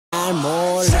날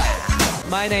몰라.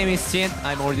 My name is Jin.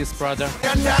 I'm oldest brother.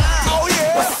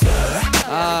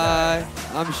 Hi,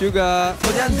 I'm Sugar.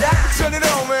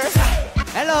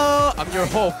 Hello, I'm your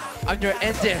hope. I'm your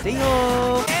angel. See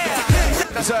you.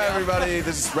 So everybody,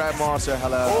 this is Rap Monster.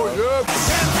 Hello.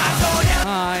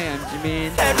 Hi, I'm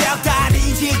Jimin.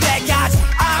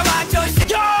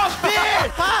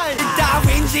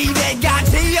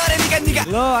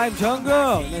 Hello, I'm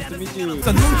Jungkook. Nice to meet you.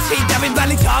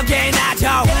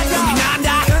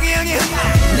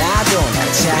 나도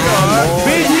잘 몰라.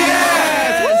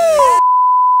 BTS!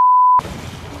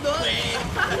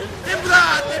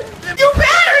 You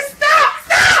better stop!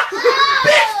 Stop!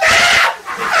 Bitch, stop!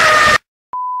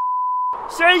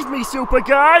 Save me, super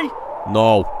guy!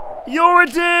 No. You're a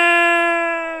dick!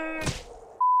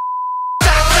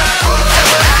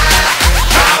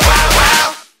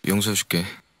 용서해줄게.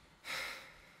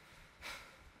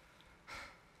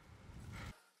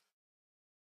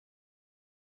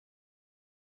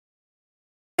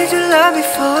 Did you love me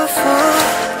for?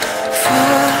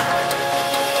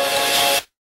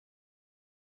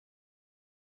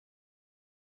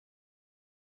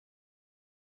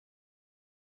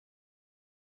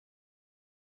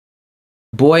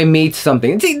 Boy meets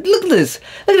something. See, look at this.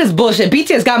 Look at this bullshit.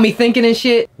 BTS got me thinking and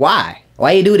shit. Why?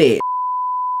 Why you do that?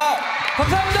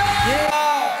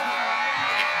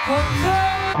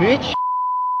 Bitch.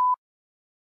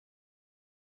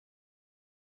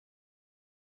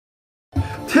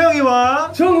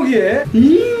 태영이와 정국이의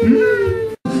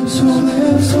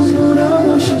손에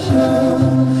선물하고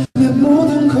싶어 내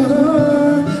모든 걸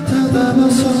다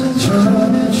담아서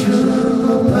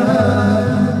전해주고 봐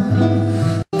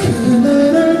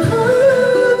그날을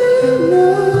거리는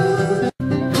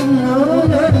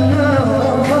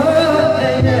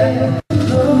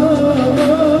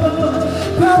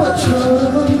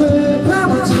바보처럼 왜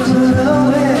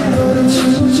바보처럼 왜 너를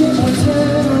지우지 못해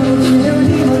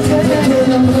지우지 못해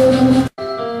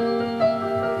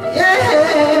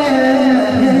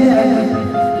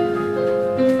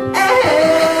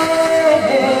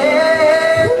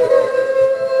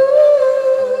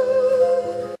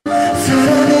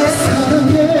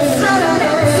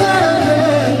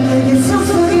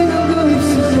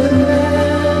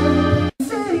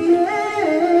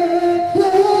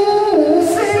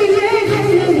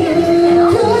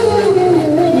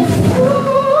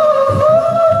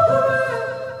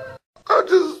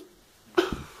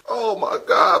Oh my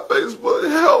God, Facebook,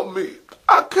 help me.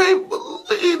 I can't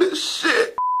believe this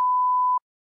shit.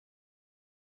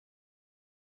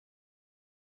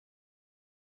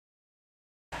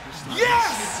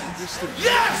 Yes!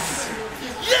 Yes!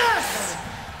 Yes!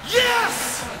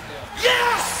 Yes!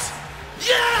 Yes!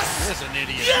 Yes! He's an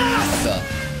idiot. Yes!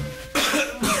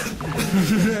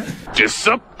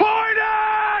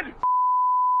 Disappointed!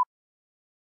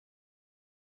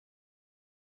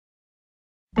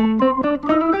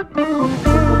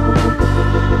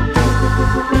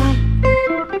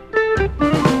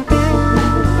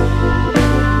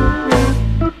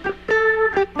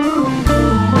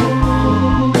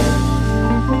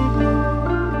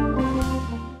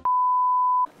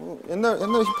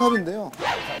 옛날 힙합인데요.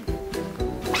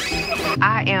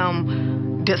 I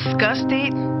am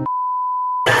disgusted.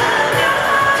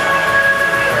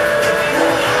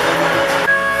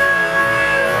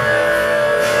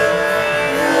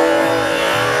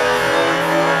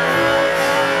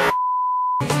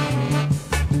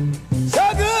 So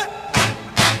good,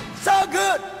 so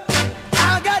good.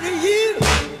 I got you.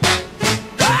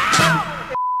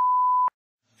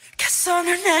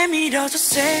 손을 내밀어줘,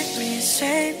 save me,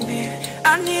 save me.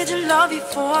 I need your love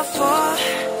for.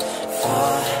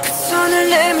 손을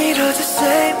내밀어줘,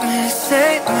 save me,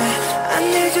 save me. I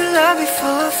need your love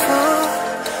for.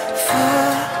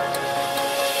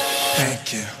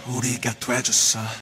 Thank you, 우리가 돼줬어.